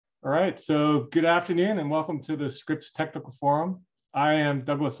All right, so good afternoon and welcome to the Scripps Technical Forum. I am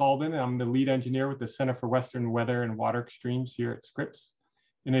Douglas Alden, and I'm the lead engineer with the Center for Western Weather and Water Extremes here at Scripps.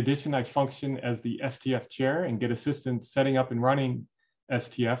 In addition, I function as the STF chair and get assistance setting up and running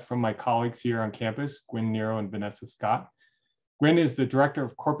STF from my colleagues here on campus, Gwen Nero and Vanessa Scott. Gwen is the Director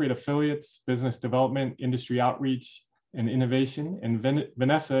of Corporate Affiliates, Business Development, Industry Outreach, and Innovation, and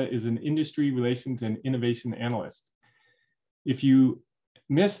Vanessa is an Industry Relations and Innovation Analyst. If you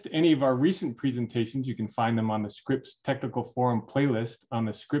missed any of our recent presentations, you can find them on the Scripps Technical Forum playlist on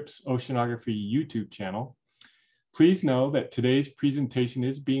the Scripps Oceanography YouTube channel. Please know that today's presentation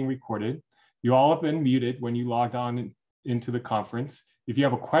is being recorded. You all have been muted when you logged on into the conference. If you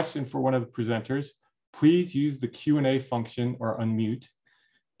have a question for one of the presenters, please use the Q&A function or unmute.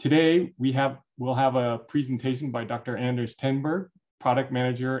 Today, we'll have a presentation by Dr. Anders Tengberg, Product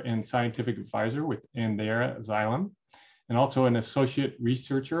Manager and Scientific Advisor with Aanderaa, XYLEM, and also an associate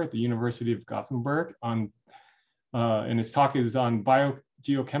researcher at the University of Gothenburg and his talk is on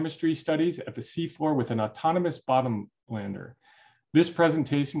biogeochemistry studies at the seafloor with an autonomous bottom lander. This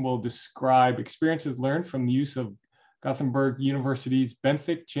presentation will describe experiences learned from the use of Gothenburg University's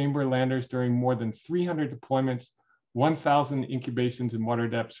benthic chamber landers during more than 300 deployments, 1,000 incubations in water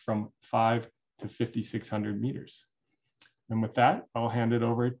depths from 5 to 5,600 meters. And with that, I'll hand it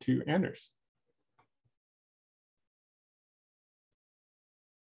over to Anders.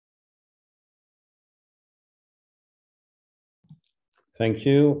 Thank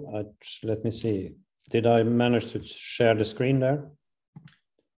you. Let me see. Did I manage to share the screen there?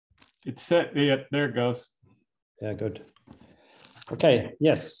 It's set. Yeah, there it goes. Yeah, good. Okay.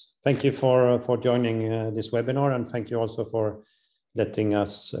 Yes. Thank you for joining this webinar, and thank you also for letting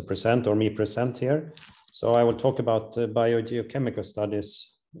us present, or me present here. So I will talk about biogeochemical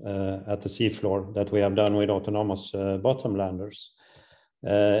studies at the seafloor that we have done with autonomous bottom landers.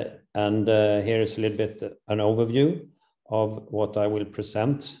 And here is a little bit an overview of what I will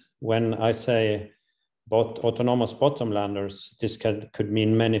present. When I say autonomous bottom landers, this could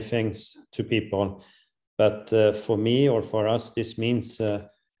mean many things to people, but for me or for us, this means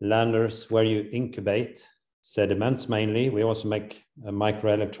landers where you incubate sediments mainly. We also make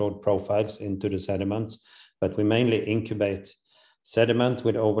microelectrode profiles into the sediments, but we mainly incubate sediment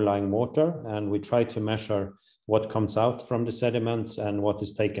with overlying water, and we try to measure what comes out from the sediments and what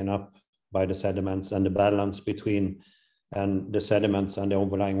is taken up by the sediments and the balance between the sediments and the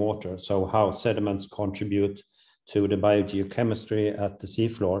overlying water. So how sediments contribute to the biogeochemistry at the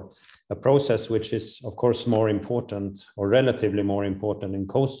seafloor, a process which is of course more important or relatively more important in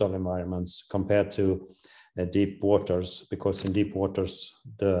coastal environments compared to deep waters, because in deep waters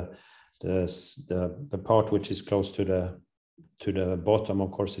the part which is close to the bottom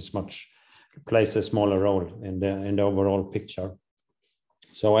of course is plays a smaller role in the overall picture.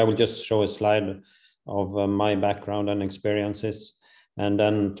 So I will just show a slide of my background and experiences, and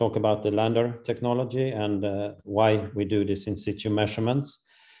then talk about the lander technology and why we do this in situ measurements.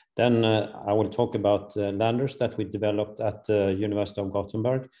 Then I will talk about landers that we developed at the University of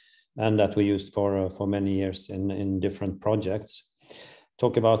Gothenburg and that we used for many years in different projects.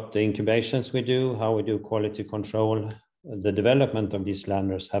 Talk about the incubations we do, how we do quality control. The development of these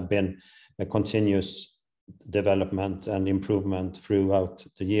landers have been a continuous development and improvement throughout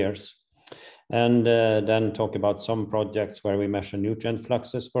the years. And then talk about some projects where we measure nutrient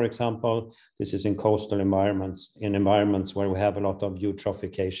fluxes, for example. This is in coastal environments, in environments where we have a lot of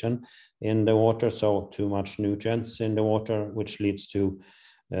eutrophication in the water, so too much nutrients in the water, which leads to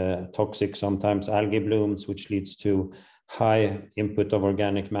toxic, sometimes algae blooms, which leads to high input of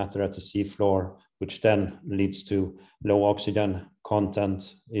organic matter at the seafloor, which then leads to low oxygen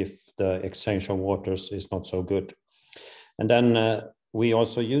content if the exchange of waters is not so good. And then we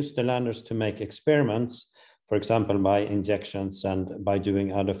also use the landers to make experiments, for example, by injections and by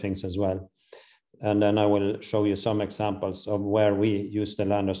doing other things as well. And then I will show you some examples of where we use the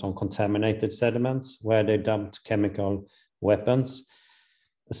landers on contaminated sediments, where they dumped chemical weapons.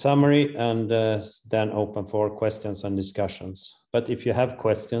 A summary, and then open for questions and discussions. But if you have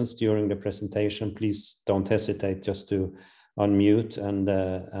questions during the presentation, please don't hesitate just to unmute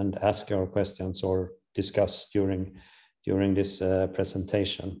and ask your questions or discuss during this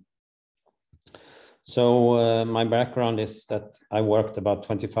presentation. So my background is that I worked about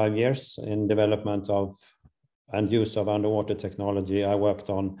 25 years in development of and use of underwater technology. I worked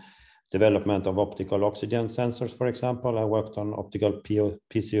on development of optical oxygen sensors, for example. I worked on optical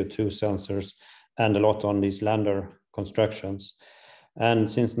PCO2 sensors and a lot on these lander constructions. And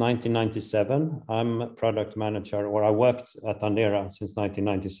since 1997, I'm a product manager, or I worked at Aanderaa since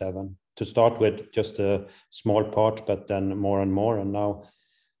 1997. To start with just a small part, but then more and more. And now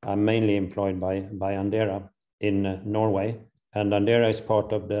I'm mainly employed by Aanderaa in Norway. And Aanderaa is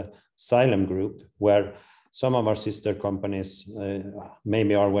part of the XYLEM group, where some of our sister companies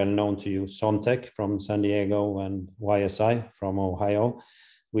maybe are well known to you, Sontech from San Diego and YSI from Ohio,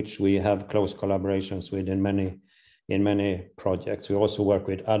 which we have close collaborations with in many projects. We also work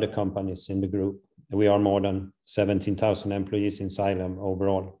with other companies in the group. We are more than 17,000 employees in XYLEM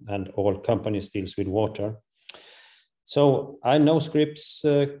overall, and all companies deals with water. So I know Scripps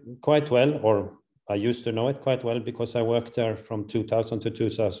quite well, or I used to know it quite well, because I worked there from 2000 to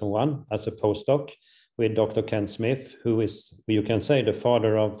 2001 as a postdoc with Dr. Ken Smith, who is, you can say, the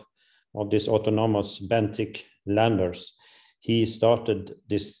father of this autonomous benthic landers. He started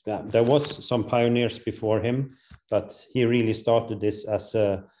this, there was some pioneers before him, but he really started this as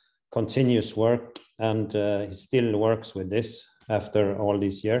a continuous work, and he still works with this after all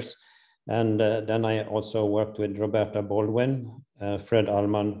these years. And then I also worked with Roberta Baldwin, Fred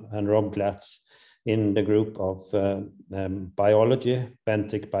Allman, and Rob Glatz in the group of biology,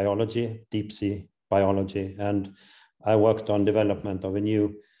 benthic biology, deep sea biology. And I worked on development of a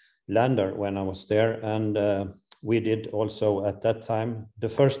new lander when I was there. And we did also at that time the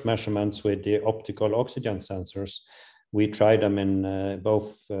first measurements with the optical oxygen sensors. We tried them in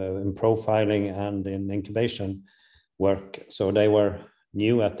both in profiling and in incubation work. So they were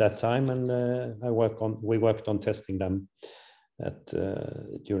new at that time, and we worked on testing them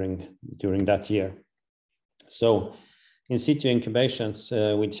during that year. So in-situ incubations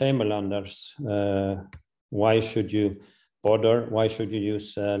with chamber landers, why should you bother? Why should you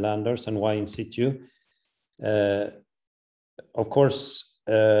use landers, and why in-situ? Of course,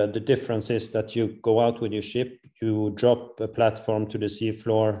 the difference is that you go out with your ship, you drop a platform to the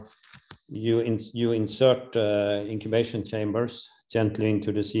seafloor, you insert incubation chambers gently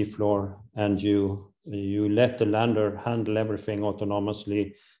into the seafloor, and you let the lander handle everything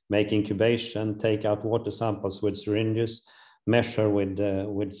autonomously, make incubation, take out water samples with syringes, measure with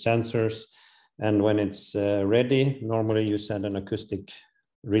sensors, and when it's ready, normally you send an acoustic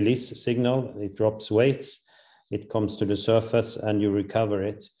release signal, it drops weights, it comes to the surface, and you recover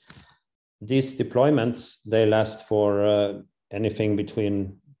it. These deployments, they last for anything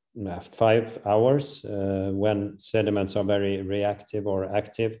between 5 hours when sediments are very reactive or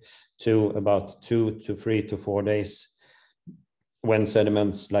active, to about 2 to 3 to 4 days when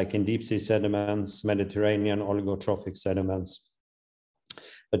sediments, like in deep sea sediments, Mediterranean oligotrophic sediments.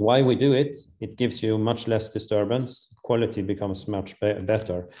 But why we do it? It gives you much less disturbance. Quality becomes much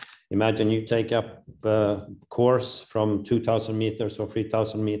better. Imagine you take up a course from 2,000 meters or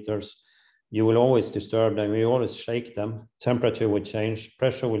 3,000 meters. You will always disturb them, you always shake them. Temperature will change,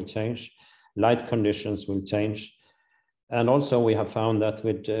 pressure will change, light conditions will change. And also we have found that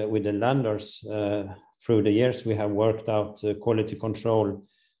with the landers, through the years, we have worked out quality control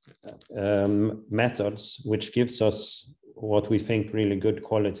methods, which gives us what we think really good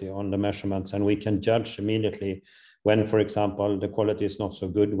quality on the measurements. And we can judge immediately when, for example, the quality is not so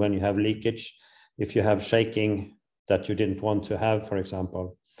good, when you have leakage, if you have shaking that you didn't want to have, for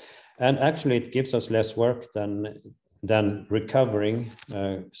example. And actually, it gives us less work than recovering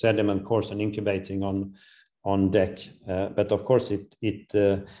sediment cores and incubating on deck. But of course,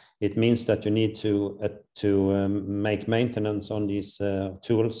 it means that you need to make maintenance on these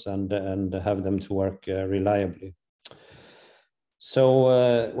tools and have them to work reliably.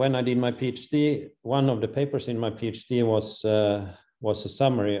 So when I did my PhD, one of the papers in my PhD was a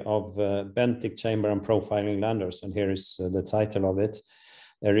summary of benthic chamber and profiling landers, and here is the title of it.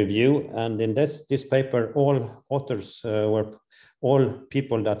 A review, and in this paper, all authors were all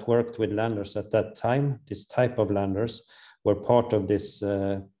people that worked with landers at that time. This type of landers were part of this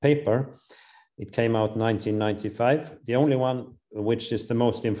paper. It came out 1995. The only one which is the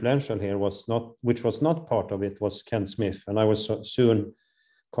most influential here which was not part of it, was Ken Smith, and I will soon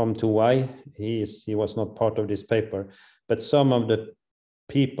come to why he was not part of this paper. But some of the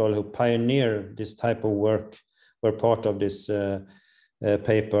people who pioneered this type of work were part of this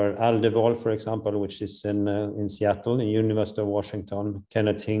paper. Al DeVol, for example, which is in Seattle, in University of Washington,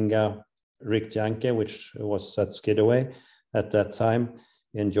 Kenneth Hinga, Rick Janke, which was at Skidaway at that time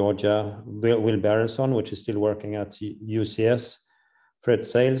in Georgia, Will Barrelson, which is still working at UCS, Fred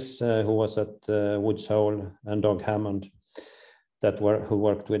Sales, who was at Woods Hole, and Doug Hammond, who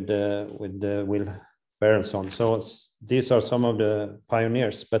worked with Will Barrelson. So these are some of the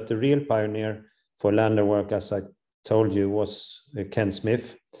pioneers, but the real pioneer for lander work, as I told you, was Ken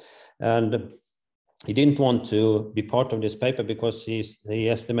Smith, and he didn't want to be part of this paper because he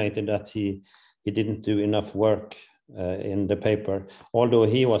estimated that he didn't do enough work in the paper, although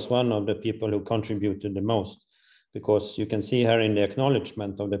he was one of the people who contributed the most. because you can see here in the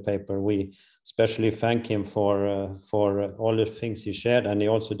acknowledgement of the paper, we especially thank him for all the things he shared, and he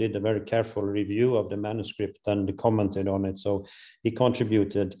also did a very careful review of the manuscript and commented on it. So he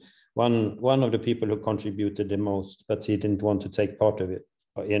contributed, one of the people who contributed the most, but he didn't want to take part of it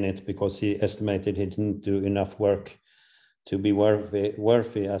in it because he estimated he didn't do enough work to be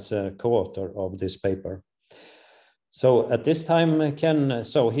worthy as a co-author of this paper. So at this time, Ken,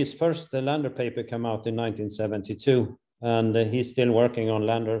 so his first lander paper came out in 1972, and he's still working on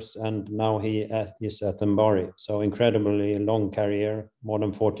landers, and now he is at Tengberg. So incredibly long career, more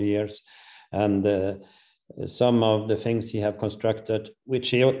than 40 years. And some of the things he have constructed, which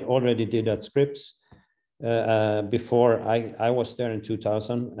he already did at Scripps before I was there in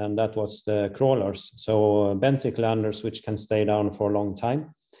 2000, and that was the crawlers. So benthic landers, which can stay down for a long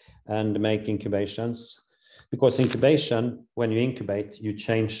time and make incubations. Because incubation, when you incubate, you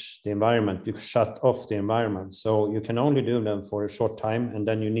change the environment, you shut off the environment. So you can only do them for a short time, and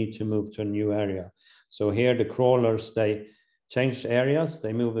then you need to move to a new area. So here the crawlers, they change areas,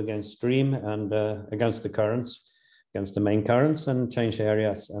 they move against stream and against the currents, against the main currents, and change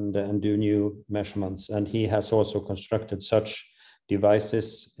areas and do new measurements. And he has also constructed such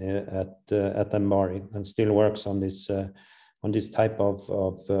devices at Tengberg, and still works on this type of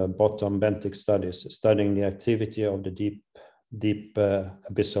bottom benthic studies, studying the activity of the deep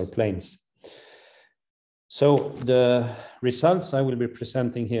abyssal plains. So the results I will be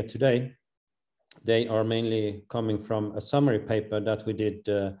presenting here today, they are mainly coming from a summary paper that we did,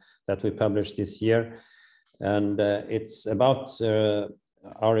 that we published this year. And it's about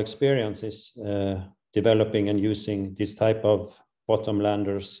our experiences developing and using this type of bottom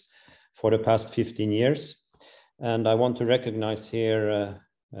landers for the past 15 years. And I want to recognize here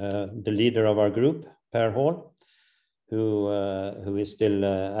the leader of our group, Per Hall, who is still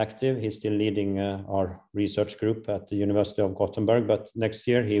active. He's still leading our research group at the University of Gothenburg, but next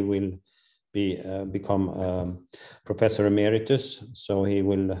year he will become Professor Emeritus. So he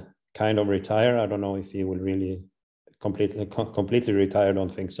will kind of retire. I don't know if he will really completely retire, I don't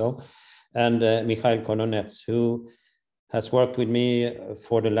think so. And Mikhail Kononets, who has worked with me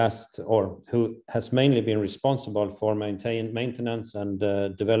for the last, or who has mainly been responsible for maintenance and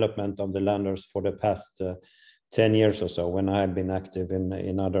development of the landers for the past 10 years or so, when I have been active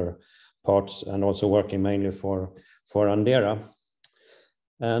in other parts, and also working mainly for Aanderaa.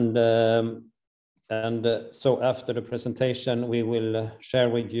 And so after the presentation, we will share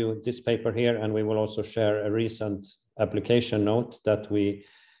with you this paper here, and we will also share a recent application note that we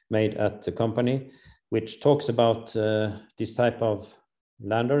made at the company, which talks about this type of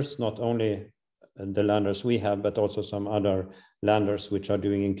landers, not only the landers we have, but also some other landers which are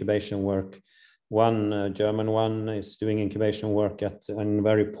doing incubation work. One German one is doing incubation work in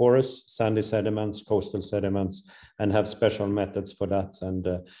very porous sandy sediments, coastal sediments, and have special methods for that. And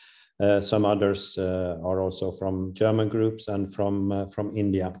some others are also from German groups and from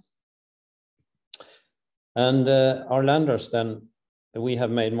India. And our landers then, we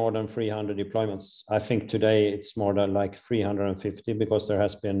have made more than 300 deployments. I think today it's more than like 350, because there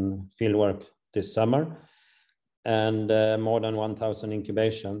has been field work this summer, and more than 1,000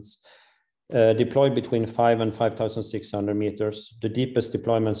 incubations deployed between 5,000 and 5,600 meters. The deepest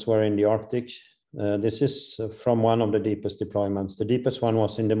deployments were in the Arctic. This is from one of the deepest deployments. The deepest one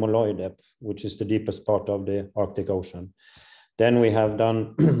was in the Molloy depth, which is the deepest part of the Arctic Ocean. Then we have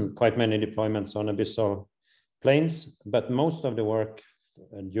done quite many deployments on abyssal plains, but most of the work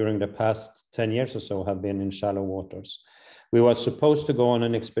during the past 10 years or so have been in shallow waters. We were supposed to go on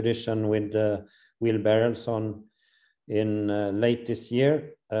an expedition with wheelbarrows in late this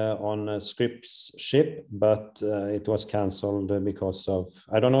year on a Scripps ship, but it was canceled because of,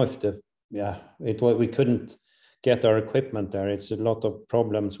 I don't know if we couldn't get our equipment there. It's a lot of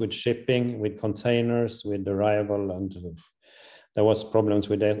problems with shipping, with containers, with arrival, and there was problems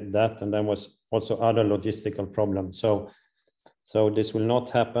with that, and there was also other logistical problems. So this will not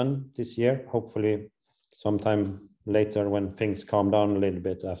happen this year, hopefully sometime later when things calm down a little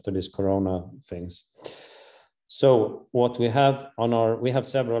bit after this corona things. So what we have we have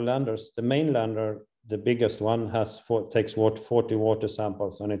several landers. The main lander, the biggest one, takes 40 water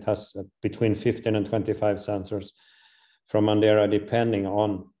samples, and it has between 15 and 25 sensors from Aanderaa, depending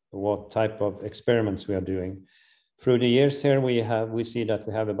on what type of experiments we are doing. Through the years here, we see that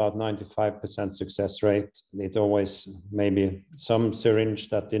we have about 95% success rate. It always maybe some syringe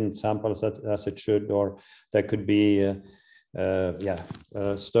that didn't sample as it should, or there could be a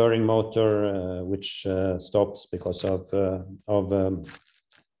stirring motor which stops because of the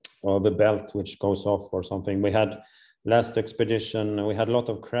belt which goes off or something. We had last expedition, we had a lot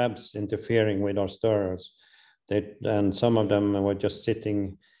of crabs interfering with our stirrers, And some of them were just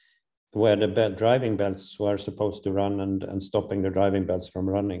sitting where the driving belts were supposed to run and stopping the driving belts from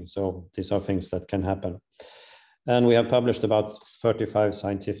running. So these are things that can happen. And we have published about 35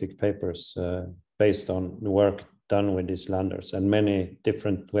 scientific papers based on the work done with these landers, and we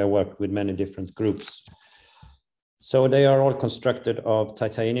have worked with many different groups. So they are all constructed of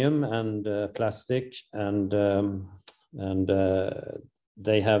titanium and plastic, and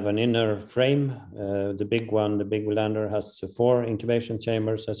they have an inner frame. The big lander has 4 incubation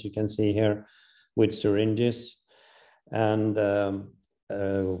chambers, as you can see here, with syringes. And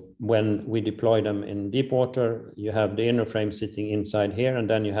when we deploy them in deep water, you have the inner frame sitting inside here, and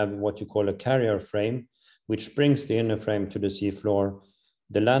then you have what you call a carrier frame, which brings the inner frame to the seafloor.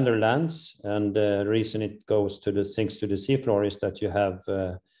 The lander lands, and the reason it sinks to the seafloor is that you have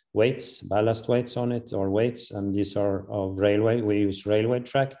weights, ballast weights on it, or weights, and these are of railway. We use railway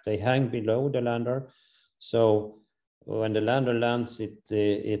track. They hang below the lander. So when the lander lands,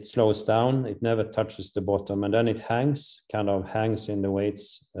 it slows down. It never touches the bottom, and then it hangs in the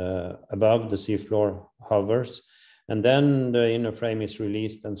weights above the seafloor, hovers, and then the inner frame is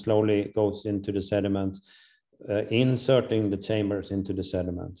released and slowly goes into the sediment, inserting the chambers into the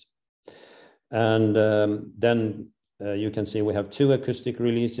sediment. And then you can see we have 2 acoustic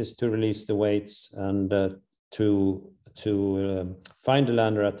releases to release the weights, and to find the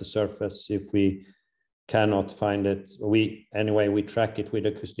lander at the surface. If we cannot find it, we track it with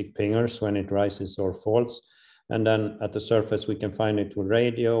acoustic pingers when it rises or falls. And then at the surface, we can find it with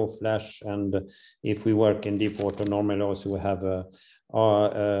radio, flash, and if we work in deep water, normally also we have a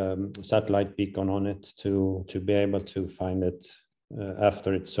satellite beacon on it to be able to find it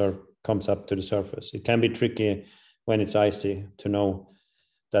after it comes up to the surface. It can be tricky when it's icy to know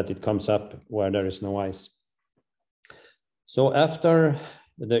that it comes up where there is no ice. So after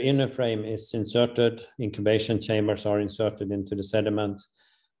the inner frame is inserted, incubation chambers are inserted into the sediment,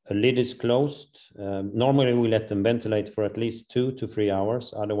 a lid is closed. Normally we let them ventilate for at least 2 to 3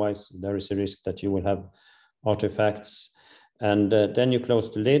 hours. Otherwise there is a risk that you will have artifacts. And then you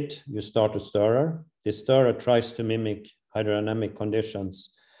close the lid, you start a stirrer. The stirrer tries to mimic hydrodynamic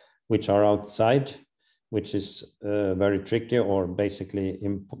conditions which are outside, which is very tricky or basically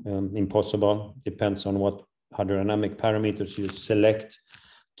impossible. Depends on what hydrodynamic parameters you select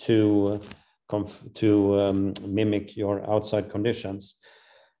to mimic your outside conditions.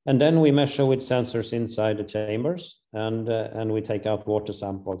 And then we measure with sensors inside the chambers, and we take out water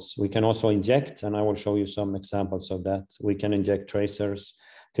samples. We can also inject, and I will show you some examples of that. We can inject tracers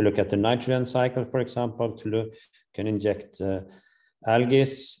to look at the nitrogen cycle, for example, can inject algae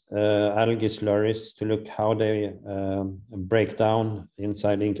slurries to look how they break down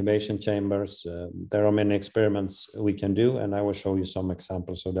inside the incubation chambers. There are many experiments we can do, and I will show you some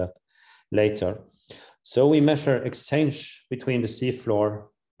examples of that later. So we measure exchange between the seafloor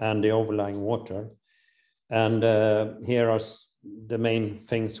and the overlying water. And here are the main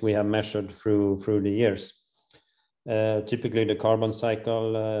things we have measured through the years. Typically the carbon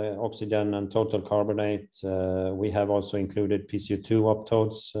cycle, oxygen and total carbonate. We have also included PCO2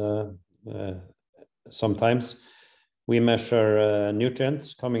 optodes sometimes. We measure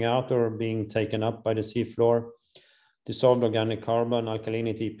nutrients coming out or being taken up by the seafloor, dissolved organic carbon,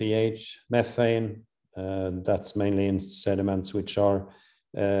 alkalinity, pH, methane. That's mainly in sediments which are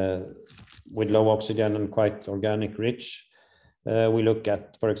with low oxygen and quite organic rich. We look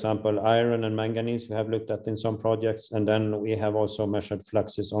at, for example, iron and manganese we have looked at in some projects, and then we have also measured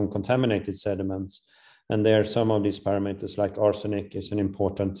fluxes on contaminated sediments. And there are some of these parameters, like arsenic is an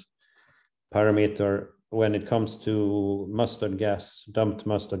important parameter when it comes to mustard gas, dumped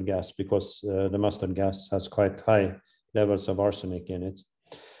mustard gas, because the mustard gas has quite high levels of arsenic in it.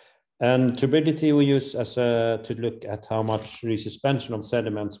 And turbidity we use to look at how much resuspension of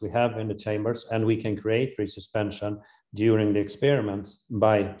sediments we have in the chambers, and we can create resuspension during the experiments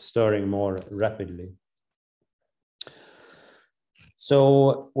by stirring more rapidly.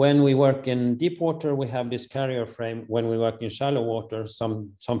 So when we work in deep water, we have this carrier frame. When we work in shallow water,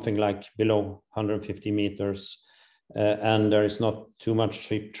 something like below 150 meters, and there is not too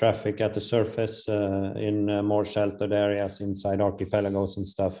much traffic at the surface in more sheltered areas inside archipelagos and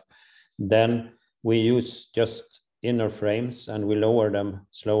stuff, then we use just inner frames and we lower them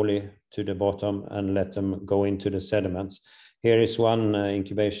slowly to the bottom and let them go into the sediments. Here is one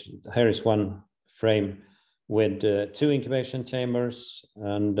here is one frame with 2 incubation chambers,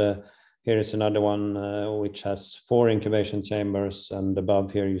 and here is another one which has 4 incubation chambers, and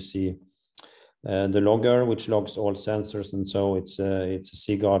above here you see the logger, which logs all sensors, and so it's a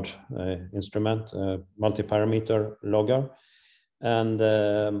Seaguard instrument, multi-parameter logger. And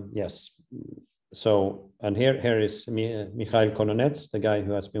yes, and here is Mikhail Kononets, the guy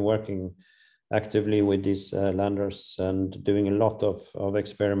who has been working actively with these landers and doing a lot of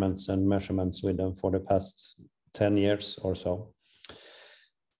experiments and measurements with them for the past 10 years or so.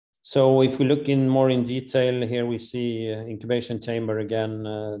 So if we look more in detail, here we see incubation chamber again,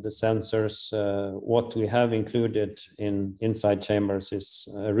 the sensors. What we have included inside chambers is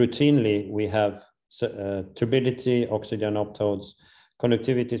routinely we have turbidity, oxygen optodes,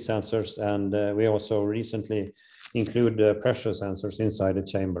 conductivity sensors, and we also recently include pressure sensors inside the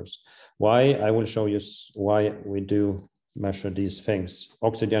chambers. Why? I will show you why we do measure these things.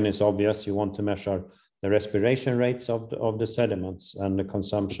 Oxygen is obvious. You want to measure the respiration rates of the sediments and the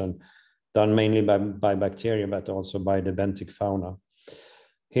consumption done mainly by bacteria, but also by the benthic fauna.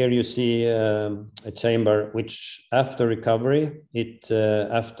 Here you see a chamber which after recovery,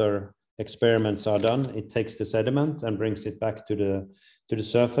 after experiments are done, it takes the sediment and brings it back to the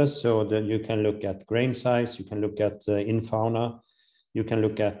surface, so that you can look at grain size, you can look at in fauna, you can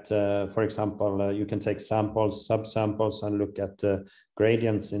look at, for example, you can take samples, subsamples, and look at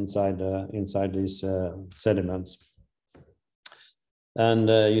gradients inside these sediments. And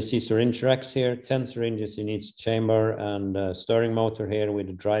you see syringe racks here, 10 syringes in each chamber, and a stirring motor here with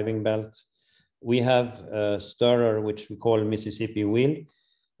a driving belt. We have a stirrer which we call Mississippi wheel.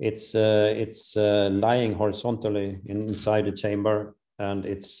 It's lying horizontally inside the chamber, and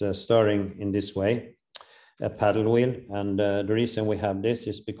it's stirring in this way, a paddle wheel. And the reason we have this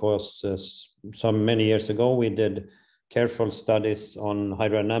is because many years ago we did careful studies on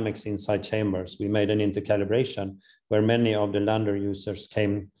hydrodynamics inside chambers. We made an intercalibration where many of the lander users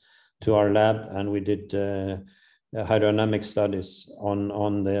came to our lab, and we did hydrodynamic studies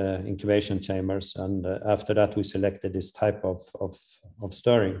on the incubation chambers. And after that, we selected this type of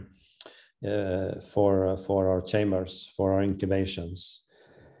stirring for our chambers, for our incubations.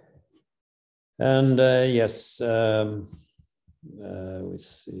 And yes, we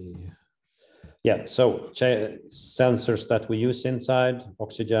see. Yeah, so sensors that we use inside,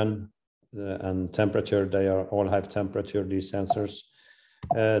 oxygen and temperature, they all have temperature, these sensors,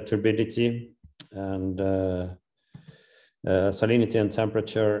 turbidity and salinity and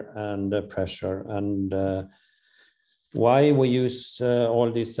temperature and pressure. And why we use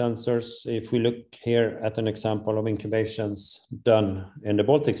all these sensors, if we look here at an example of incubations done in the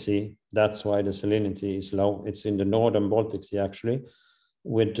Baltic Sea, that's why the salinity is low. It's in the northern Baltic Sea actually,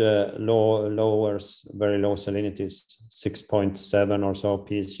 with very low salinities, 6.7 or so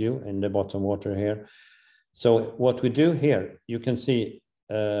PSU in the bottom water here. So what we do here, you can see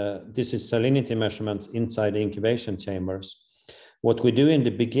this is salinity measurements inside the incubation chambers. What we do in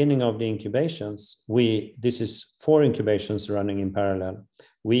the beginning of the incubations, this is 4 incubations running in parallel.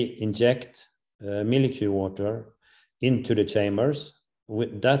 We inject millicube water into the chambers.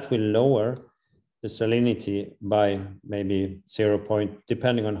 That will lower the salinity by maybe 0.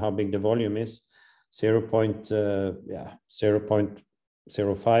 Depending on how big the volume is,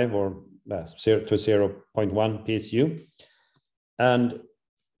 0.05 or 0 to 0.1 PSU. And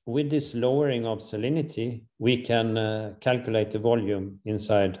with this lowering of salinity, we can calculate the volume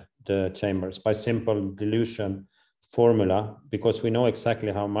inside the chambers by simple dilution formula, because we know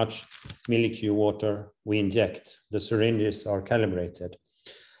exactly how much millicube water we inject. The syringes are calibrated.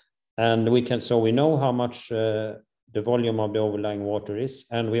 And so we know how much the volume of the overlying water is,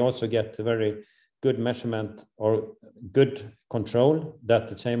 and we also get a very good measurement or good control that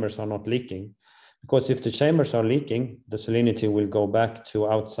the chambers are not leaking. Because if the chambers are leaking, the salinity will go back to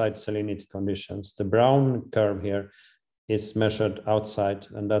outside salinity conditions. The brown curve here is measured outside,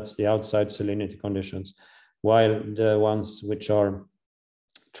 and that's the outside salinity conditions, while the ones which are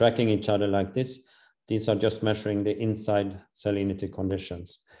tracking each other like this, these are just measuring the inside salinity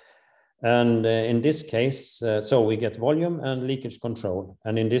conditions. And in this case, so we get volume and leakage control.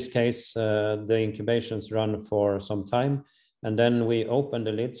 And in this case, the incubations run for some time, and then we open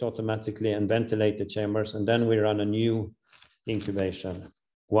the lids automatically and ventilate the chambers, and then we run a new incubation.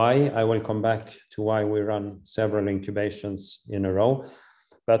 Why? I will come back to why we run several incubations in a row.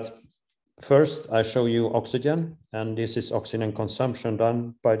 But first, I show you oxygen, and this is oxygen consumption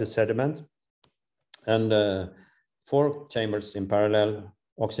done by the sediment. And 4 chambers in parallel.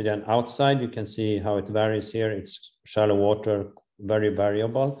 Oxygen outside, you can see how it varies here. It's shallow water, very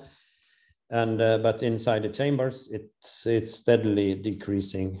variable. And but inside the chambers, it's steadily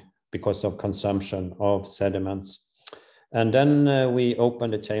decreasing because of consumption of sediments. And then we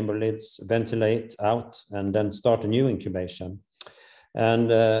open the chamber lids, ventilate out, and then start a new incubation.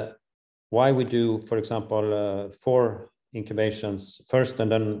 And why we do, for example, 4 incubations first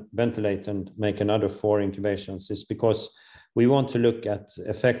and then ventilate and make another 4 incubations is because we want to look at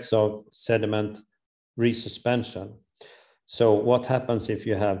effects of sediment resuspension. So what happens if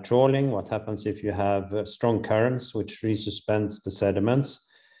you have trawling? What happens if you have strong currents which resuspends the sediments?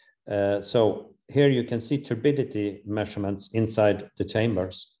 So here you can see turbidity measurements inside the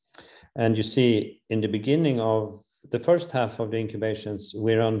chambers. And you see in the beginning of the first half of the incubations,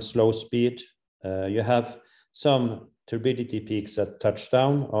 we're on slow speed. You have some turbidity peaks at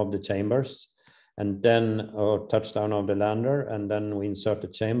touchdown of the chambers, and then or touchdown of the lander, and then we insert the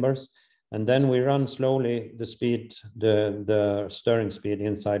chambers. And then we run slowly the speed, the stirring speed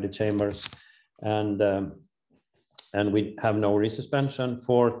inside the chambers, and we have no resuspension.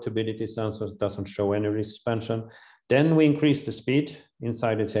 For turbidity sensors doesn't show any resuspension. Then we increase the speed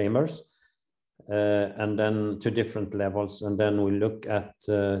inside the chambers, and then to different levels, and then we look at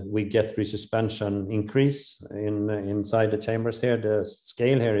we get resuspension increase inside the chambers. Here the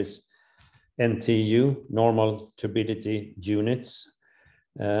scale here is NTU, normal turbidity units.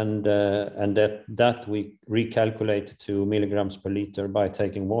 And that we recalculate to milligrams per liter by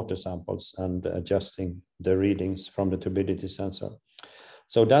taking water samples and adjusting the readings from the turbidity sensor.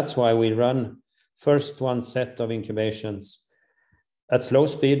 So that's why we run first one set of incubations at slow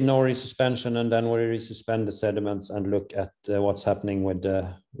speed, no resuspension, and then we resuspend the sediments and look at what's happening with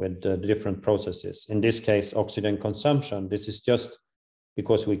the different processes. In this case, oxygen consumption. This is just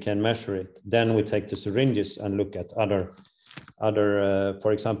because we can measure it. Then we take the syringes and look at other,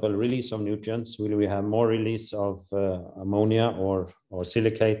 for example, release of nutrients. Will we have more release of ammonia or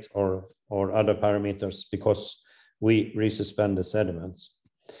silicate or other parameters because we resuspend the sediments?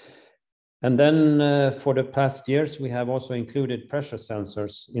 And then for the past years, we have also included pressure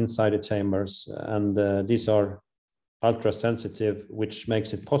sensors inside the chambers, and these are ultra sensitive, which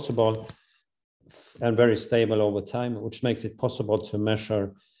makes it possible and very stable over time, which makes it possible to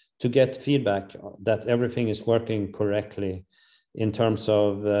measure, to get feedback that everything is working correctly. In terms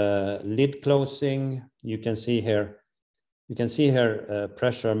of lid closing, you can see here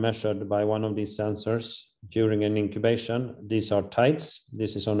pressure measured by one of these sensors during an incubation. These are tides.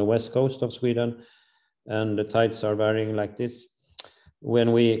 This is on the west coast of Sweden, and the tides are varying like this.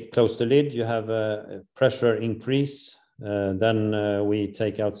 When we close the lid, you have a pressure increase. Then we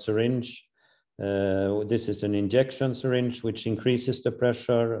take out syringe. This is an injection syringe, which increases the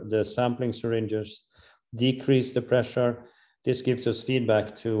pressure. The sampling syringes decrease the pressure. This gives us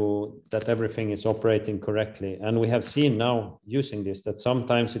feedback to that everything is operating correctly. And we have seen now using this that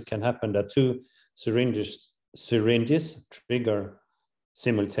sometimes it can happen that two syringes trigger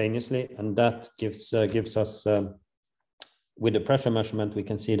simultaneously, and that gives us with the pressure measurement, we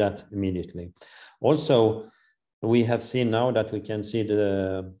can see that immediately. Also, we have seen now that we can see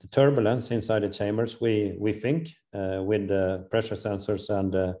the turbulence inside the chambers, we think, with the pressure sensors,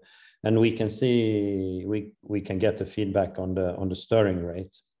 and we can see, we can get the feedback on the stirring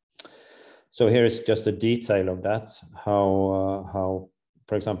rate. So here is just a detail of that, how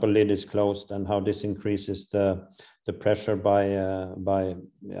for example, lid is closed and how this increases the pressure by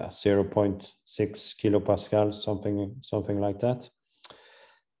 0.6 kilopascals, something like that.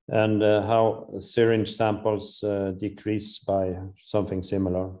 And how syringe samples decrease by something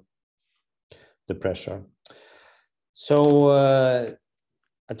similar, the pressure. So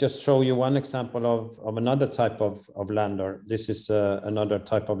I just show you one example of another type of lander. This is another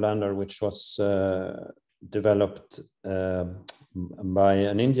type of lander which was developed by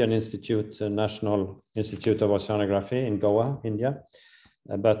an Indian institute, National Institute of Oceanography in Goa, India.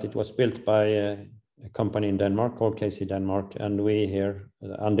 But it was built by a company in Denmark called KC Denmark, and we here,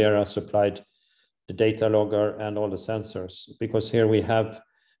 Aanderaa, supplied the data logger and all the sensors, because here we have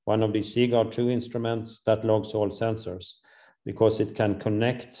one of these Seaguard-2 instruments that logs all sensors, because it can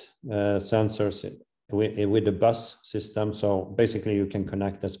connect sensors with the bus system. So basically you can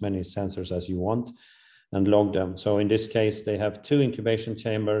connect as many sensors as you want and log them. So in this case, they have 2 incubation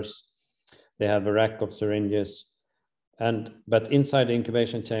chambers, they have a rack of syringes, but inside the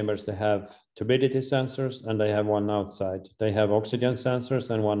incubation chambers, they have turbidity sensors and they have one outside. They have oxygen sensors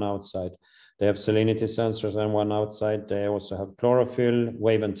and one outside. They have salinity sensors and one outside. They also have chlorophyll,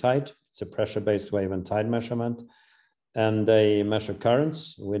 wave and tide. It's a pressure-based wave and tide measurement. And they measure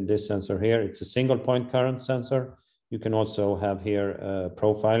currents with this sensor here. It's a single point current sensor. You can also have here a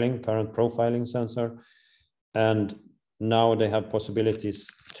current profiling sensor. And now they have possibilities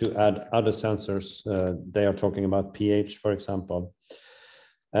to add other sensors. They are talking about pH, for example.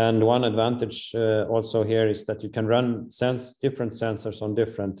 And one advantage also here is that you can run different sensors on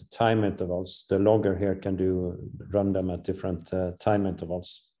different time intervals. The logger here can run them at different time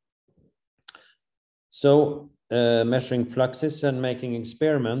intervals. So measuring fluxes and making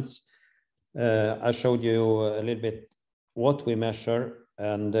experiments. I showed you a little bit what we measure,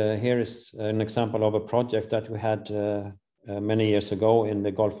 and here is an example of a project that we had many years ago in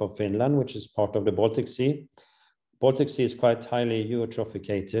the Gulf of Finland, which is part of the Baltic Sea. Baltic Sea is quite highly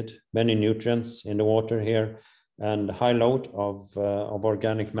eutrophicated, many nutrients in the water here, and high load of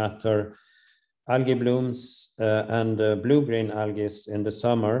organic matter, algae blooms, and blue-green algae in the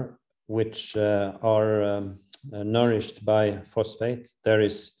summer, which are nourished by phosphate. There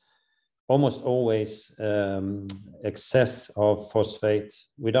is almost always excess of phosphate.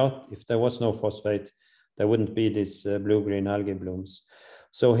 If there was no phosphate, there wouldn't be these blue-green algae blooms.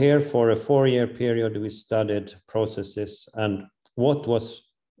 So here for a 4-year period, we studied processes, and what was,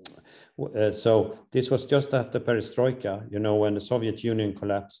 so this was just after perestroika, you know, when the Soviet Union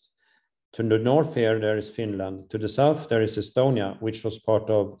collapsed. To the north here, there is Finland. To the south, there is Estonia, which was part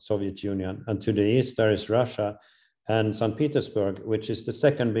of Soviet Union. And to the east, there is Russia and St. Petersburg, which is the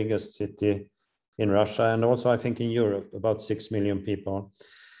second biggest city in Russia, and also I think in Europe, about 6 million people.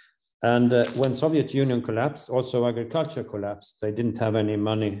 And when Soviet Union collapsed, also agriculture collapsed. They didn't have any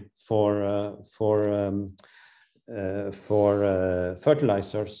money for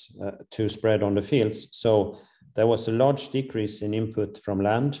fertilizers to spread on the fields. So there was a large decrease in input from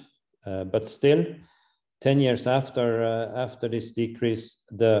land, but still, 10 years after this decrease,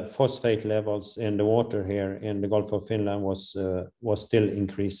 the phosphate levels in the water here in the Gulf of Finland was still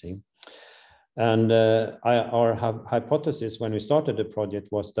increasing. And our hypothesis when we started the project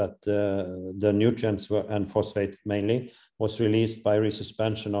was that the nutrients and phosphate mainly was released by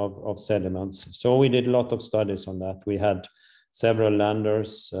resuspension of sediments. So we did a lot of studies on that. We had several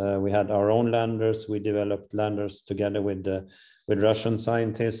landers. We had our own landers. We developed landers together with Russian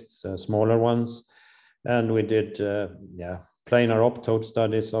scientists, smaller ones. And we did planar optoad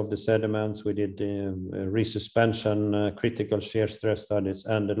studies of the sediments. We did resuspension, critical shear stress studies,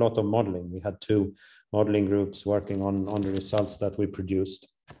 and a lot of modeling. We had 2 modeling groups working on the results that we produced.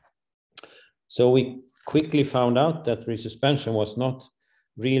 So we quickly found out that resuspension was not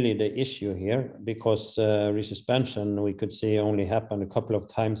really the issue here, because resuspension we could see only happen a couple of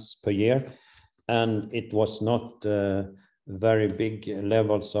times per year, and it was not very big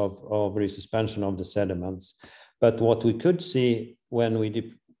levels of resuspension of the sediments. But what we could see when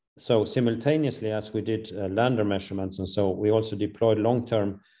we so simultaneously as we did lander measurements, and so we also deployed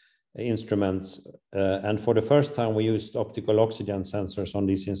long-term instruments, and for the first time we used optical oxygen sensors on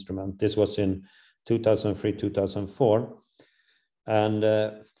these instruments. This was in 2003-2004, and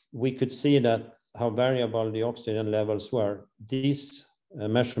we could see that how variable the oxygen levels were. These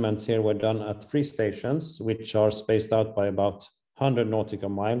measurements here were done at 3 stations, which are spaced out by about 100 nautical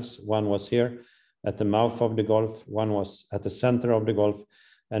miles. One was here at the mouth of the Gulf, one was at the center of the Gulf,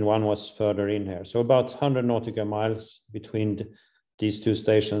 and one was further in here. So about 100 nautical miles between these 2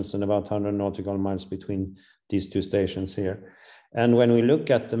 stations, and about 100 nautical miles between these 2 stations here. And when we look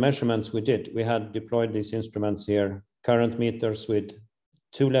at the measurements we did, we had deployed these instruments here, current meters with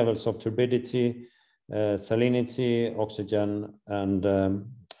 2 levels of turbidity, salinity, oxygen, and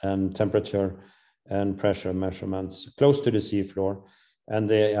temperature and pressure measurements close to the seafloor. And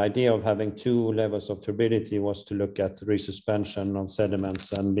the idea of having 2 levels of turbidity was to look at resuspension of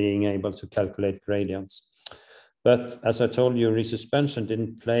sediments and being able to calculate gradients. But as I told you, resuspension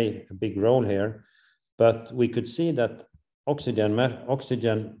didn't play a big role here, but we could see that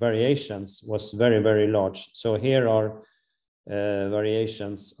oxygen variations was very, very large. So here are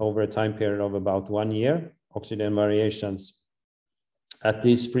variations over a time period of about 1 year, oxygen variations at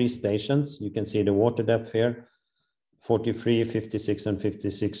these 3 stations. You can see the water depth here, 43, 56, and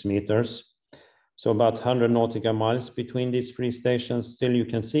 56 meters. So about 100 nautical miles between these 3 stations. Still, you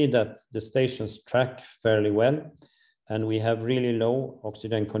can see that the stations track fairly well, and we have really low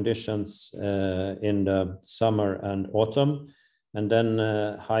oxygen conditions in the summer and autumn, and then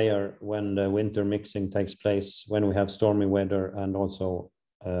higher when the winter mixing takes place, when we have stormy weather, and also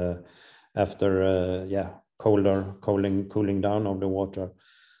after cooling down of the water.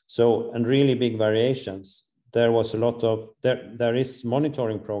 So, and really big variations. There was a lot of, there is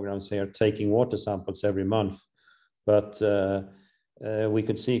monitoring programs here taking water samples every month, but we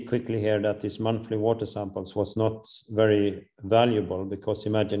could see quickly here that these monthly water samples was not very valuable, because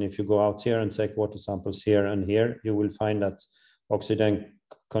imagine if you go out here and take water samples here and here, you will find that oxygen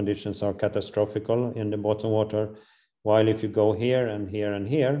conditions are catastrophical in the bottom water, while if you go here and here and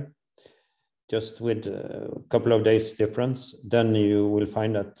here, just with a couple of days difference, then you will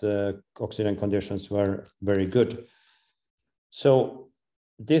find that oxygen conditions were very good. So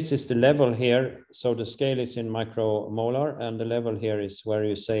this is the level here. So the scale is in micromolar, and the level here is where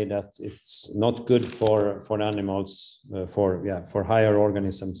you say that it's not good for animals, for higher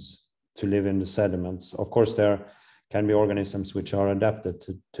organisms to live in the sediments. Of course, there are can be organisms which are adapted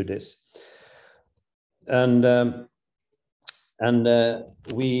to this. And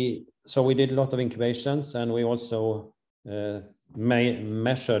we did a lot of incubations, and we also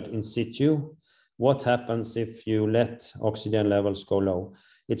measured in situ what happens if you let oxygen levels go low.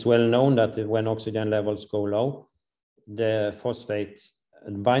 It's well known that when oxygen levels go low, the phosphate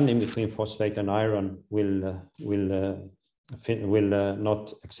binding between phosphate and iron will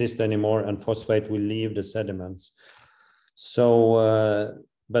not exist anymore, and phosphate will leave the sediments. So,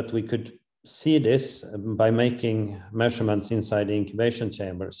 but we could see this by making measurements inside the incubation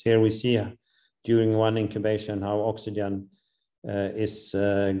chambers. Here we see during one incubation how oxygen is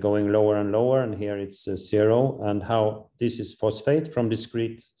going lower and lower, and here it's 0, and how this is phosphate from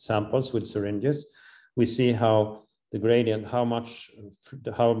discrete samples with syringes. We see how the gradient, how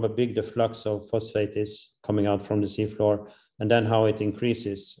big the flux of phosphate is coming out from the seafloor, and then how it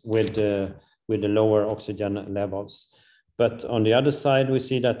increases with the lower oxygen levels. But on the other side, we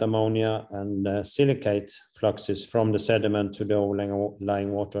see that ammonia and silicate fluxes from the sediment to the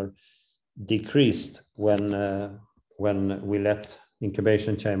overlying water decreased when we let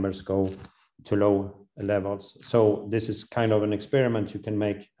incubation chambers go to low levels. So this is kind of an experiment you can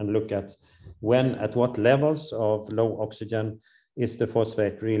make and look at at what levels of low oxygen is the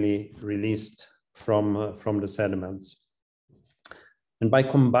phosphate really released from the sediments. And by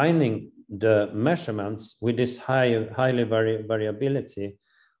combining the measurements with this highly variability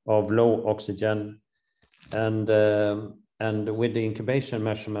of low oxygen and with the incubation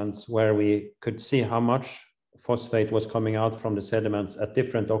measurements, where we could see how much phosphate was coming out from the sediments at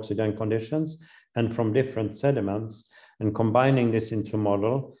different oxygen conditions and from different sediments, and combining this into a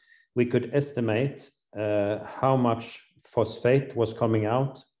model, we could estimate how much phosphate was coming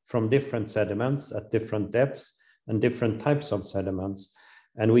out from different sediments at different depths and different types of sediments.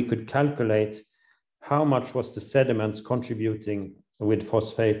 And we could calculate how much was the sediments contributing with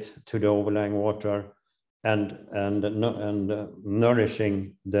phosphate to the overlying water and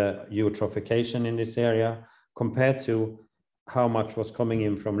nourishing the eutrophication in this area, compared to how much was coming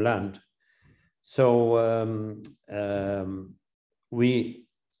in from land. So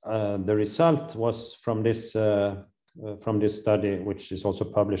the result was from this study, which is also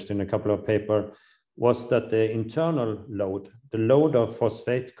published in a couple of papers, was that the internal load, the load of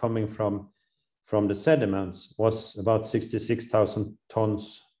phosphate coming from the sediments, was about 66,000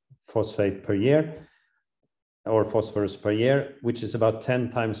 tons phosphate per year, or phosphorus per year, which is about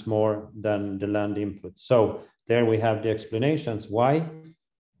 10 times more than the land input. So there we have the explanations why,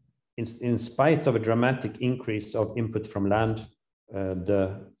 in spite of a dramatic increase of input from land,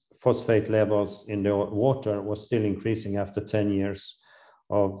 the phosphate levels in the water was still increasing after 10 years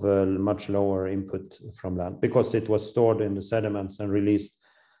of much lower input from land, because it was stored in the sediments and released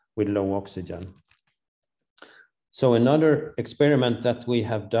with low oxygen. So another experiment that we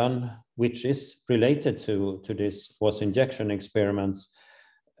have done, which is related to this, was injection experiments,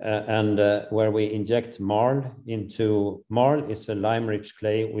 where we inject marl into, marl is a lime-rich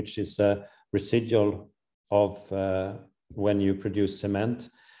clay, which is a residual of when you produce cement.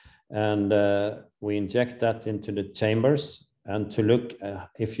 And we inject that into the chambers, and to look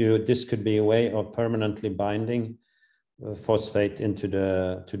if this could be a way of permanently binding phosphate into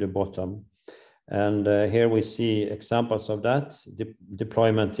the bottom. And here we see examples of that,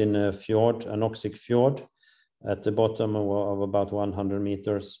 deployment in a fjord, an oxic fjord, at the bottom of about 100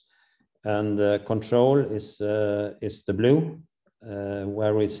 meters. And control is the blue,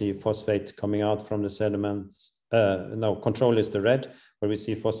 where we see phosphate coming out from the sediments. No, control is the red, where we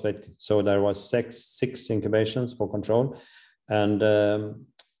see phosphate. So there was six incubations for control. And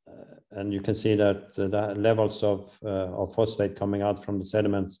you can see that the levels of phosphate coming out from the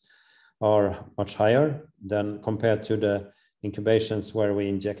sediments are much higher than compared to the incubations where we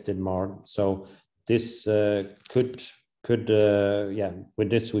injected marl. So this with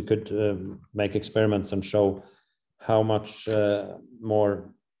this we could make experiments and show how much how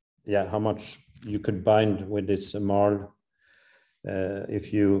much you could bind with this marl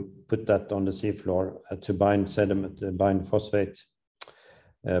if you put that on the seafloor to bind sediment, bind phosphate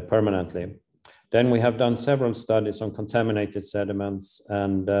permanently. Then we have done several studies on contaminated sediments,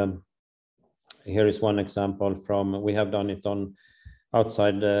 and here is one example from, we have done it on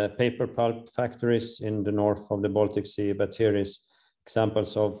outside the paper pulp factories in the north of the Baltic Sea, but here is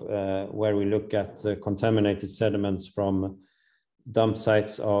examples of where we look at contaminated sediments from dump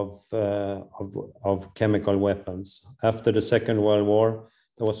sites of chemical weapons. After the Second World War,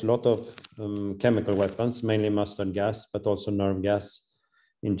 there was a lot of chemical weapons, mainly mustard gas, but also nerve gas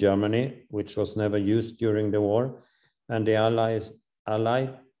in Germany, which was never used during the war. And the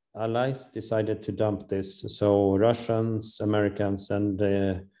Allied allies decided to dump this. So Russians, Americans, and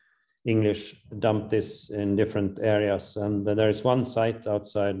English dumped this in different areas. And there is one site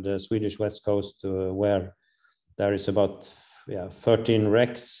outside the Swedish west coast where there is about 13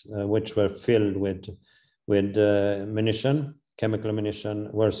 wrecks which were filled with munition, chemical ammunition,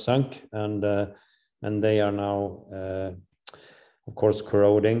 were sunk, and they are now, of course,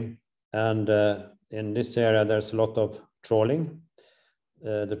 corroding. And in this area, there's a lot of trawling.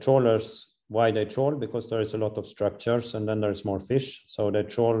 The trawlers, why they trawl? Because there is a lot of structures, and then there's more fish. So they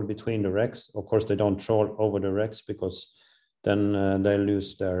trawl between the wrecks. Of course, they don't trawl over the wrecks because then they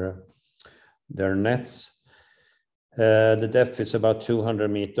lose their nets. The depth is about 200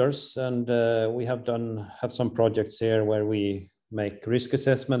 meters, and we have some projects here where we make risk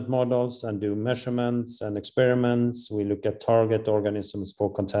assessment models and do measurements and experiments. We look at target organisms for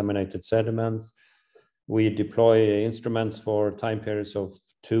contaminated sediments. We deploy instruments for time periods of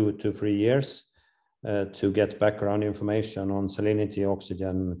 2 to 3 years to get background information on salinity,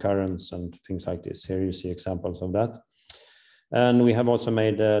 oxygen, currents, and things like this. Here you see examples of that. And we have also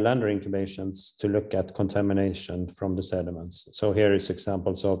made lander incubations to look at contamination from the sediments. So here is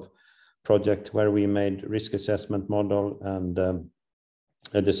examples of project where we made risk assessment model and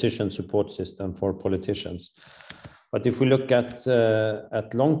a decision support system for politicians. But if we look at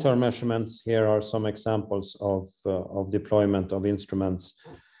long-term measurements, here are some examples of deployment of instruments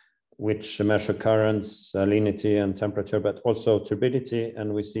which measure currents, salinity, and temperature, but also turbidity.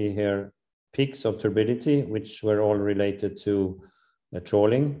 And we see here peaks of turbidity, which were all related to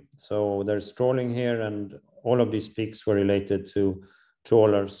trawling. So there's trawling here, and all of these peaks were related to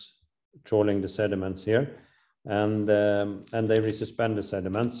trawlers trawling the sediments here, and they resuspend the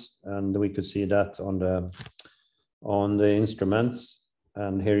sediments, and we could see that on the instruments.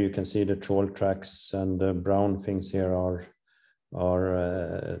 And here you can see the trawl tracks, and the brown things here are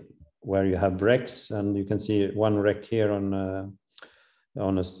where you have wrecks, and you can see one wreck here on a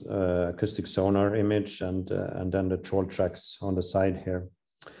acoustic sonar image, and then the trawl tracks on the side here.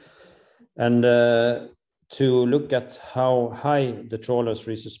 And to look at how high the trawlers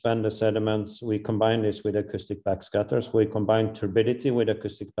resuspend the sediments, we combine this with acoustic backscatters. We combine turbidity with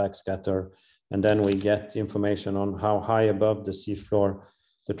acoustic backscatter, and then we get information on how high above the seafloor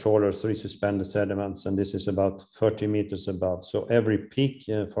the trawlers resuspend the sediments, and this is about 30 meters above. So every peak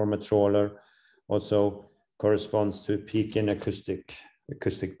from a trawler also corresponds to a peak in acoustic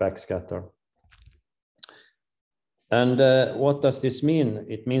backscatter. And what does this mean?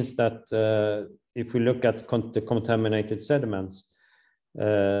 It means that if we look at the contaminated sediments,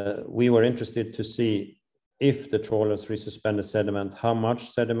 we were interested to see if the trawlers resuspend the sediment, how much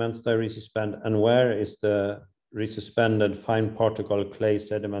sediments they resuspend, and where is the resuspended fine particle clay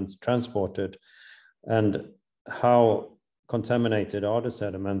sediments transported, and how contaminated are the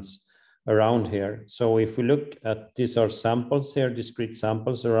sediments around here. So if we look at, these are samples here, discrete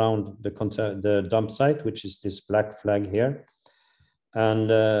samples around the dump site, which is this black flag here. And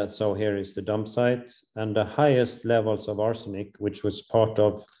so here is the dump site, and the highest levels of arsenic, which was part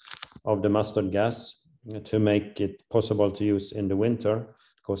of the mustard gas to make it possible to use in the winter,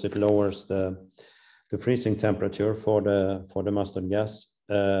 because it lowers the freezing temperature for the mustard gas.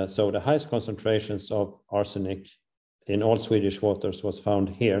 So the highest concentrations of arsenic in all Swedish waters was found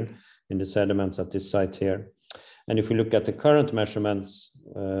here in the sediments at this site here. And if we look at the current measurements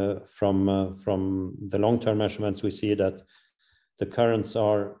from the long-term measurements, we see that the currents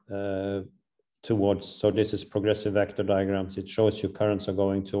are towards, so this is progressive vector diagrams. It shows you currents are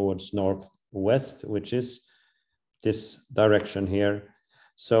going towards northwest, which is this direction here.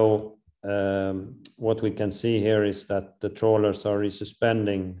 So what we can see here is that the trawlers are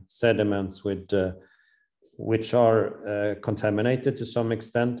resuspending sediments which are contaminated to some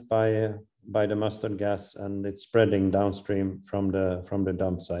extent by the mustard gas, and it's spreading downstream from the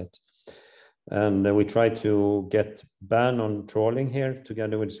dump site. And we try to get ban on trawling here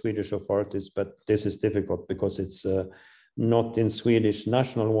together with Swedish authorities, but this is difficult because it's not in Swedish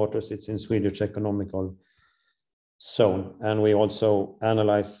national waters, it's in Swedish economical zone. And we also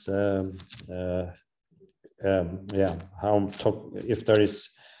analyze if there is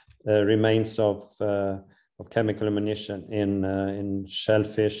remains of chemical ammunition in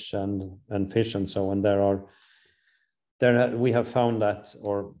shellfish and fish and so on. We have found that,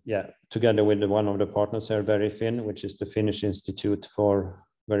 together with one of the partners here, Verifin, which is the Finnish Institute for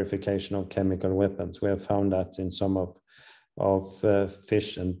Verification of Chemical Weapons. We have found that in some of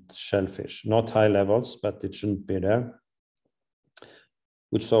fish and shellfish, not high levels, but it shouldn't be there.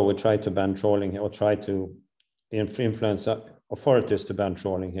 So we try to ban trawling, or try to influence authorities to ban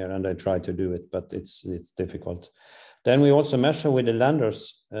trawling here, and they try to do it, but it's difficult. Then we also measure with the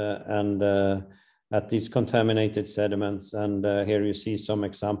landers and at these contaminated sediments. And here you see some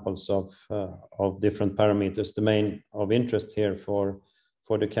examples of different parameters. The main of interest here for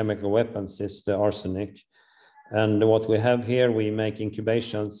the chemical weapons is the arsenic. And what we have here, we make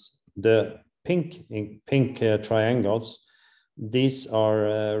incubations. The pink triangles, these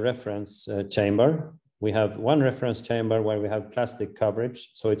are reference chamber. We have one reference chamber where we have plastic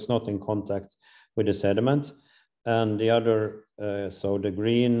coverage, so it's not in contact with the sediment. And the other, so the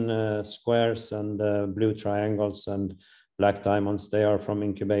green squares and blue triangles and black diamonds, they are from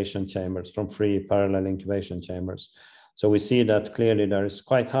incubation chambers, from free parallel incubation chambers. So we see that clearly there is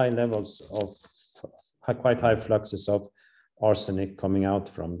quite high levels of, quite high fluxes of arsenic coming out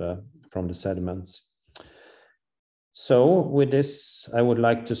from the sediments. So with this, I would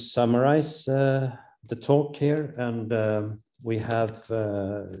like to summarize the talk here, and we have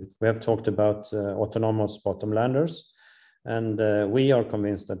talked about autonomous bottom landers, and we are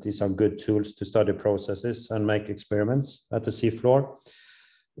convinced that these are good tools to study processes and make experiments at the seafloor.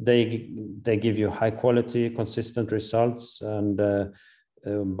 They give you high quality, consistent results, and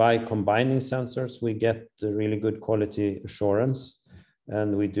by combining sensors, we get really good quality assurance,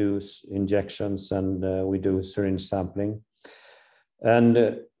 and we do injections and we do syringe sampling,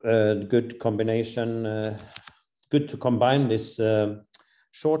 and good combination. Good to combine this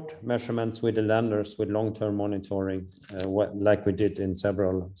short measurements with the landers with long-term monitoring, like we did in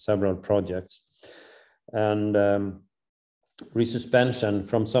several projects. And resuspension,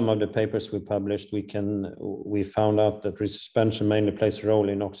 from some of the papers we published, we found out that resuspension mainly plays a role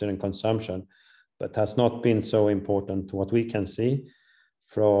in oxygen consumption, but has not been so important to what we can see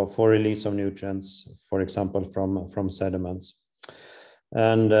for release of nutrients, for example, from sediments.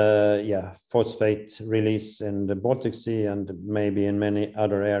 And yeah, phosphate release in the Baltic Sea and maybe in many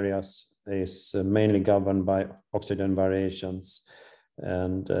other areas is mainly governed by oxygen variations.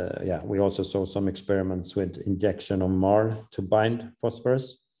 And yeah, we also saw some experiments with injection of MAR to bind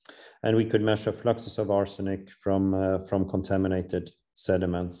phosphorus, and we could measure fluxes of arsenic from contaminated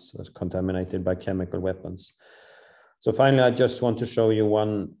sediments, contaminated by chemical weapons. So finally, I just want to show you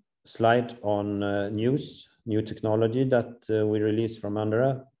one slide on new technology that we released from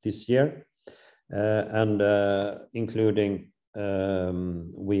Aanderaa this year, and including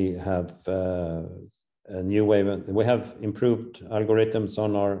we have a new wave. We have improved algorithms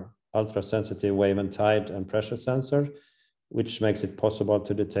on our ultra-sensitive wave and tide and pressure sensor, which makes it possible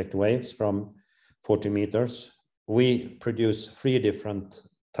to detect waves from 40 meters. We produce 3 different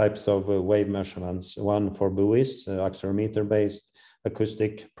types of wave measurements: one for buoys, accelerometer-based,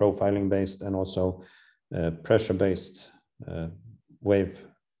 acoustic profiling-based, and also pressure-based wave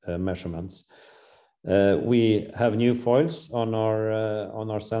measurements. We have new foils on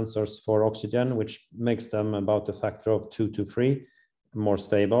our sensors for oxygen, which makes them about a factor of 2 to 3 more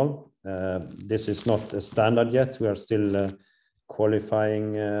stable. This is not a standard yet. We are still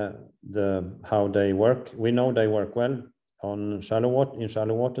qualifying how they work. We know they work well in shallow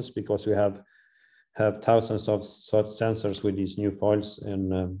waters because we have thousands of such sensors with these new foils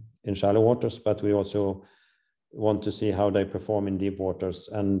in shallow waters, but we also want to see how they perform in deep waters.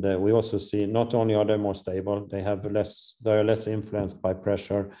 And we also see not only are they more stable, they are less influenced by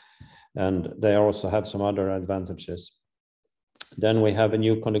pressure, and they also have some other advantages. Then we have a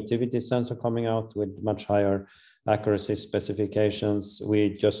new conductivity sensor coming out with much higher accuracy specifications.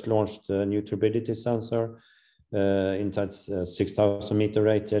 We just launched a new turbidity sensor, inside 6,000 meter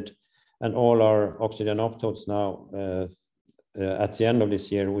rated, and all our oxygen optodes now at the end of this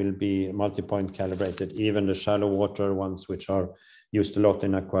year will be multi-point calibrated, even the shallow water ones, which are used a lot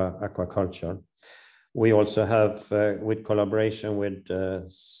in aquaculture. We also have, with collaboration with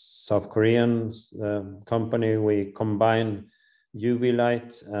South Korean company, we combine UV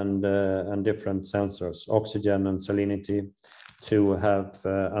light and different sensors, oxygen and salinity, to have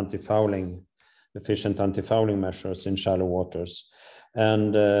efficient anti-fouling measures in shallow waters.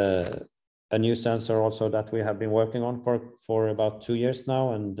 And a new sensor also that we have been working on for about 2 years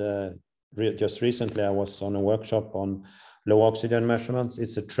now. And just recently I was on a workshop on low oxygen measurements.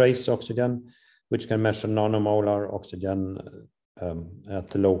 It's a trace oxygen, which can measure nanomolar oxygen at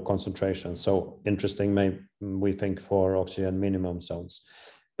the low concentration. So interesting, we think, for oxygen minimum zones.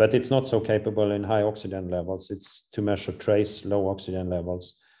 But it's not so capable in high oxygen levels. It's to measure trace low oxygen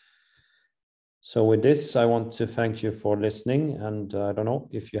levels. So with this, I want to thank you for listening, and I don't know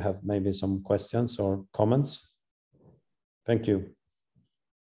if you have maybe some questions or comments. Thank you.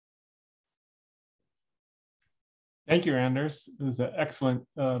 Thank you, Anders. It was an excellent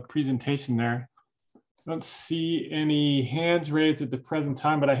presentation there. I don't see any hands raised at the present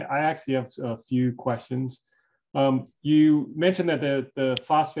time, but I actually have a few questions. You mentioned that the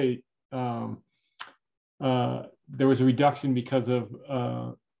phosphate, there was a reduction because of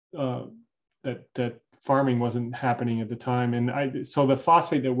that farming wasn't happening at the time. And so the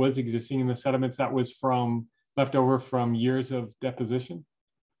phosphate that was existing in the sediments, that was left over from years of deposition?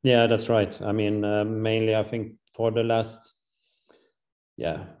 Yeah, that's right. I mean, mainly I think for the last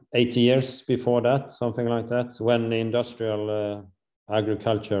 80 years before that, something like that, when the industrial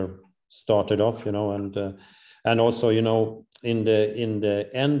agriculture started off, and also, in the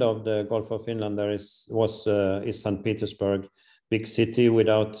end of the Gulf of Finland, there is St. Petersburg, big city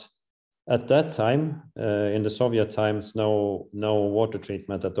without, at that time, in the Soviet times, no water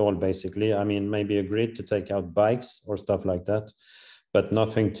treatment at all, basically. I mean, maybe a grid to take out bikes or stuff like that, but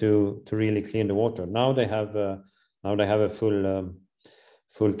nothing to really clean the water. Now they have a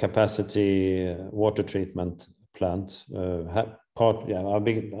full capacity water treatment plant. I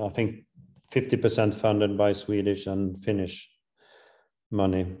think 50% funded by Swedish and Finnish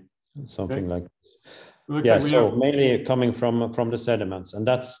money, something like this. Yeah, so mainly coming from the sediments, and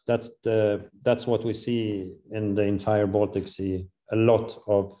that's what we see in the entire Baltic Sea. A lot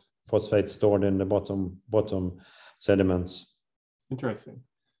of phosphate stored in the bottom sediments. Interesting.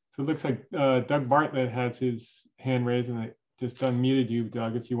 So it looks like Doug Bartlett has his hand raised, and I just unmuted you,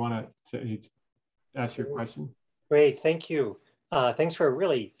 Doug, if you want to ask your question. Great, thank you. Thanks for a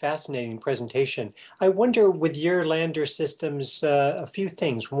really fascinating presentation. I wonder, with your lander systems, a few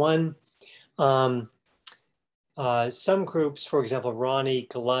things. One, some groups, for example, Ronnie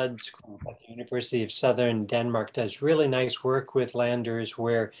Glud's group at the University of Southern Denmark does really nice work with landers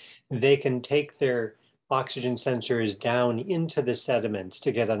where they can take their oxygen sensors down into the sediments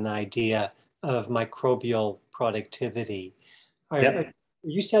to get an idea of microbial productivity. Are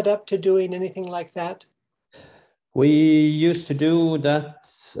you set up to doing anything like that? We used to do that.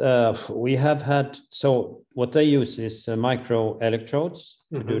 We have had, so what they use is micro electrodes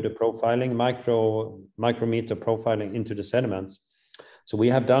to do the profiling, micrometer profiling into the sediments. So we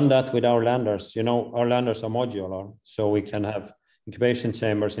have done that with our landers. Our landers are modular, so we can have incubation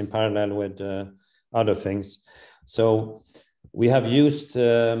chambers in parallel with other things. So we have used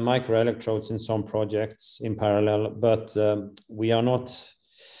micro electrodes in some projects in parallel, but we are not.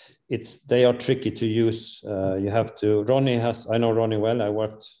 They are tricky to use. You have to. I know Ronnie well. I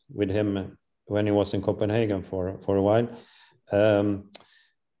worked with him when he was in Copenhagen for a while.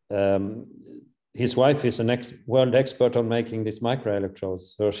 His wife is a world expert on making these micro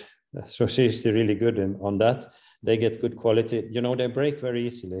electrodes, so she's really good on that. They get good quality. They break very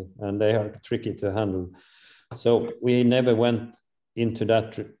easily and they are tricky to handle. So we never went into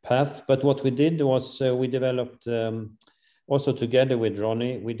that path. But what we did was we developed. Also, together with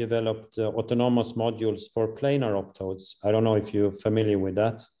Ronnie, we developed autonomous modules for planar optodes. I don't know if you're familiar with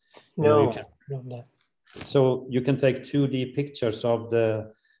that. No. So you can take 2D pictures of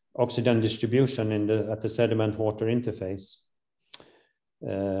the oxygen distribution at the sediment-water interface.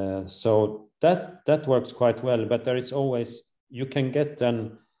 So that works quite well, but there is always, you can get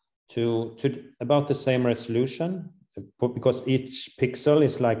then to about the same resolution, because each pixel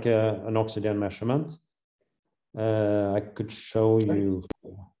is like an oxygen measurement. I could show you,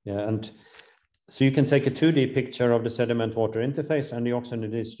 and so you can take a 2D picture of the sediment-water interface and the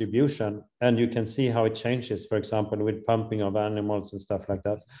oxygen distribution, and you can see how it changes, for example, with pumping of animals and stuff like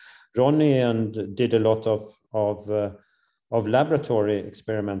that. Ronnie did a lot of laboratory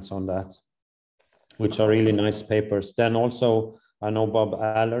experiments on that, which are really nice papers. Then also, I know Bob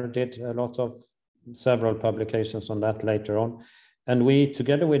Aller did a lot of several publications on that later on. And we,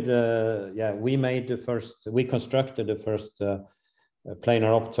 together with, we constructed the first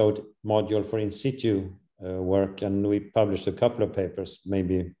planar optode module for in-situ work, and we published a couple of papers,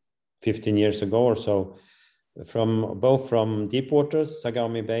 maybe 15 years ago or so, both from deep waters,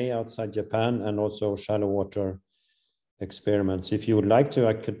 Sagami Bay outside Japan, and also shallow water experiments. If you would like to,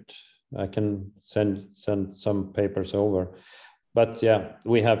 I can send some papers over. But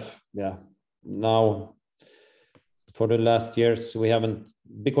we have now. For the last years, we haven't,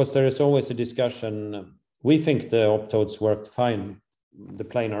 because there is always a discussion. We think the optodes worked fine. The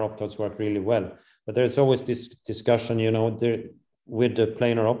planar optodes work really well, but there's always this discussion, with the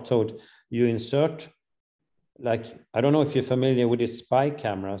planar optode, you insert, like, I don't know if you're familiar with these spy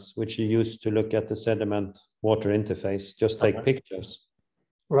cameras, which you use to look at the sediment-water interface, just take pictures.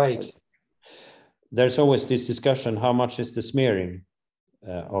 Right. There's always this discussion, how much is the smearing?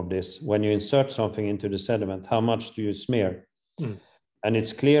 Of this, when you insert something into the sediment, how much do you smear? And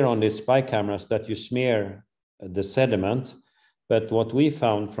it's clear on these spy cameras that you smear the sediment, but what we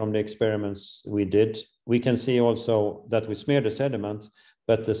found from the experiments we did, we can see also that we smear the sediment,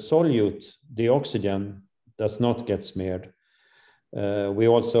 but the solute, the oxygen does not get smeared. We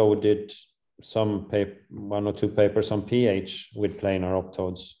also did some one or two papers on pH with planar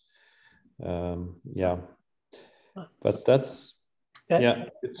optodes. Yeah, but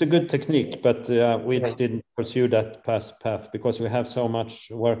it's a good technique, but we didn't pursue that path because we have so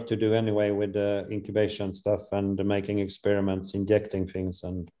much work to do anyway with the incubation stuff and making experiments, injecting things,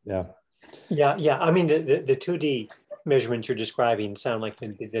 and yeah. I mean, the 2D measurements you're describing sound like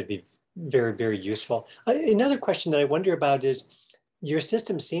they'd be very, very useful. Another question that I wonder about is, your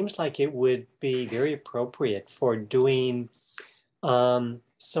system seems like it would be very appropriate for doing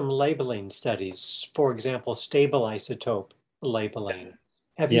some labeling studies, for example, stable isotope labeling.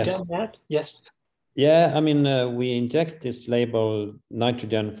 Have you done that? Yes. Yeah, I mean, we inject this label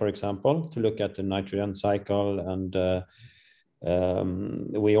nitrogen, for example, to look at the nitrogen cycle, and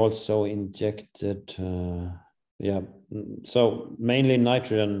we also injected, so mainly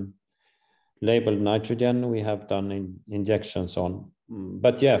nitrogen, labeled nitrogen we have done injections on.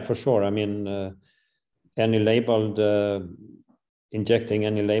 But yeah, for sure, I mean, any labeled, injecting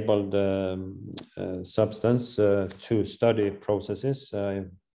any labeled substance to study processes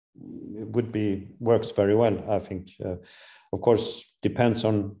works very well, I think. Of course, depends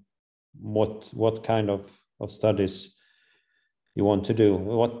on what kind of studies you want to do.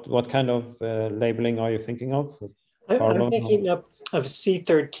 What kind of labeling are you thinking of? I'm thinking of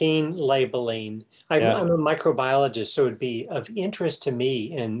C13 labeling. I'm a microbiologist, so it'd be of interest to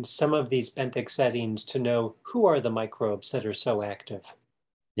me in some of these benthic settings to know who are the microbes that are so active.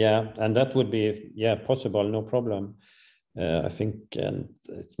 Yeah, and that would be possible, no problem. I think, and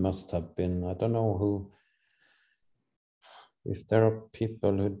it must have been, I don't know who, if there are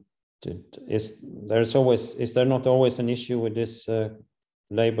people who did, is there not always an issue with this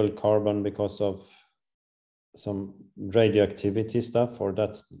labeled carbon because of some radioactivity stuff, or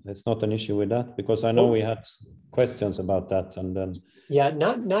it's not an issue with that? Because I know we had questions about that, and then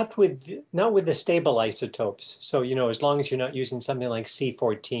not with the stable isotopes. So as long as you're not using something like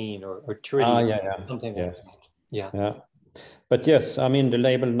C14 or tritium, something like that. Yeah. But yes, I mean, the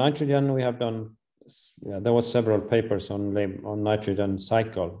labeled nitrogen we have done. There was several papers on nitrogen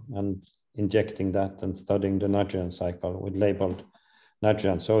cycle and injecting that and studying the nitrogen cycle with labeled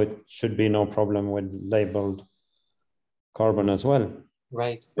nitrogen. So it should be no problem with labeled carbon as well.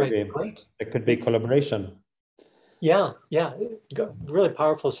 Right. Maybe Great. It could be collaboration. Yeah. Really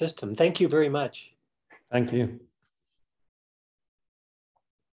powerful system. Thank you very much. Thank you.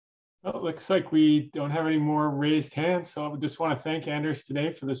 Well, it looks like we don't have any more raised hands, so I just want to thank Anders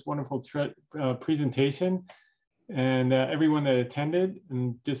today for this wonderful presentation, and everyone that attended,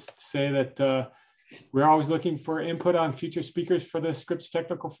 and just say that we're always looking for input on future speakers for the Scripps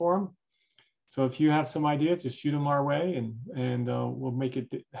Technical Forum. So if you have some ideas, just shoot them our way, and we'll make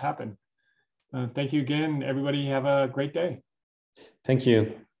it happen. Thank you again, everybody. Have a great day. Thank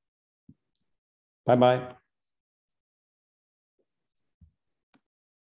you. Bye-bye.